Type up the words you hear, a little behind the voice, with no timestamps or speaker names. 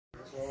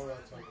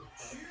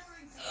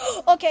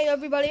Okay,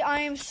 everybody, I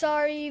am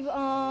sorry.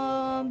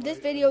 This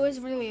video is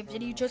really a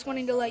video. Just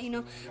wanting to let you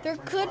know there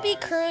could be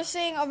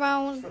cursing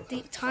around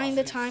the time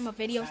of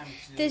videos.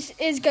 This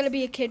is gonna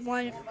be a kid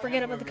one.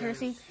 Forget about the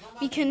cursing.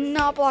 We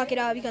cannot block it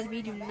out because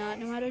we do not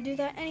know how to do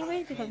that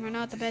anyway. Because we're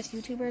not the best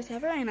YouTubers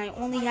ever, and I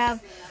only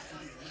have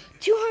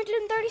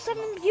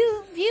 237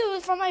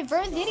 views from my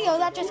first video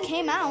that just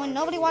came out, and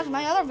nobody watched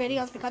my other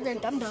videos because they're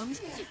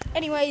dum-dums.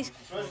 Anyways,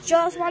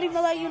 just wanting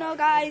to let you know,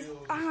 guys,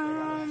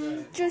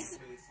 just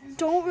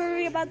don't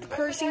worry about the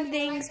cursing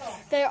things.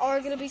 There are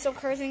going to be some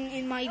cursing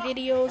in my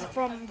videos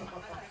from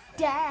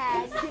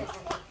Dad,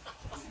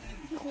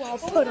 who I'll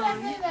put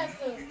on.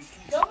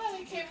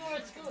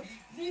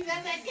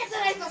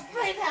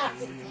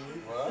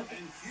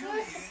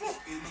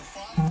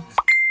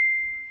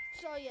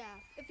 So yeah,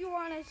 if you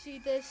want to see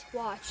this,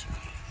 watch.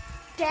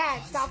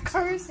 Dad, stop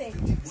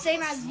cursing.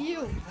 Same as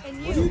you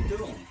and you. What are you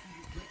doing?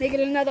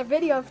 Making another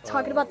video of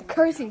talking about the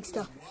cursing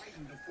stuff.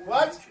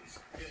 What?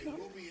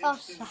 Oh,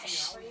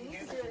 gosh.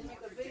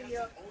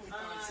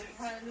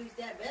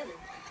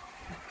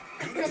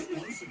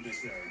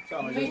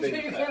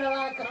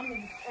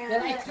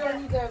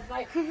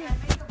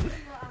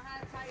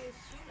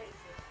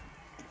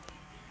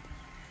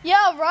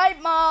 Yeah,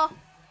 right, Ma.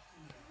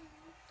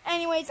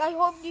 Anyways, I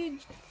hope you...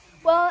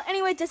 Well,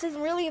 anyways, this isn't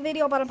really a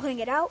video, but I'm putting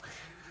it out.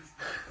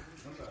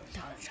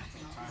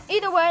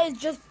 Either way, it's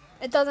just...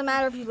 It doesn't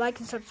matter if you like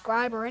and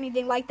subscribe or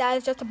anything like that.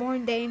 It's just a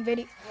boring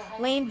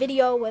lame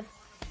video with...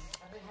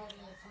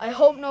 I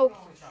hope no...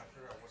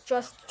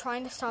 Just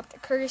trying to stop the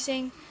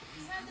cursing.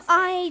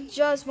 I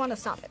just want to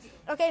stop it.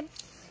 Okay?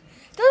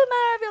 Doesn't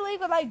matter if you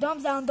leave a like,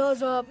 thumbs down,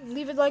 thumbs up,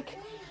 leave it like,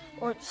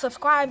 or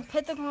subscribe,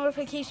 hit the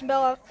notification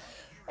bell up.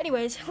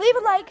 Anyways, leave a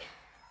like.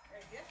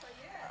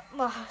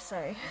 Oh,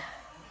 sorry.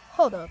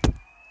 Hold up.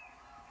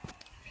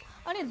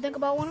 I need to think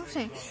about what I'm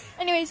saying.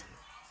 Anyways,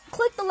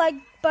 click the like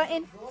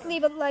button,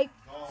 leave a like.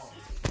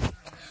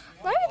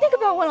 Let me think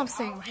about what I'm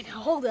saying right now.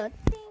 Hold up.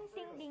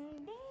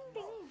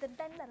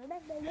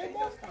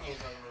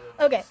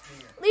 Okay,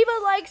 leave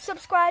a like,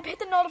 subscribe, hit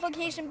the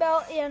notification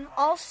bell, and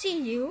I'll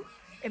see you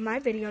in my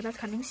video that's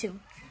coming soon.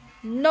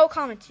 No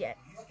comments yet.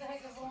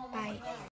 Bye.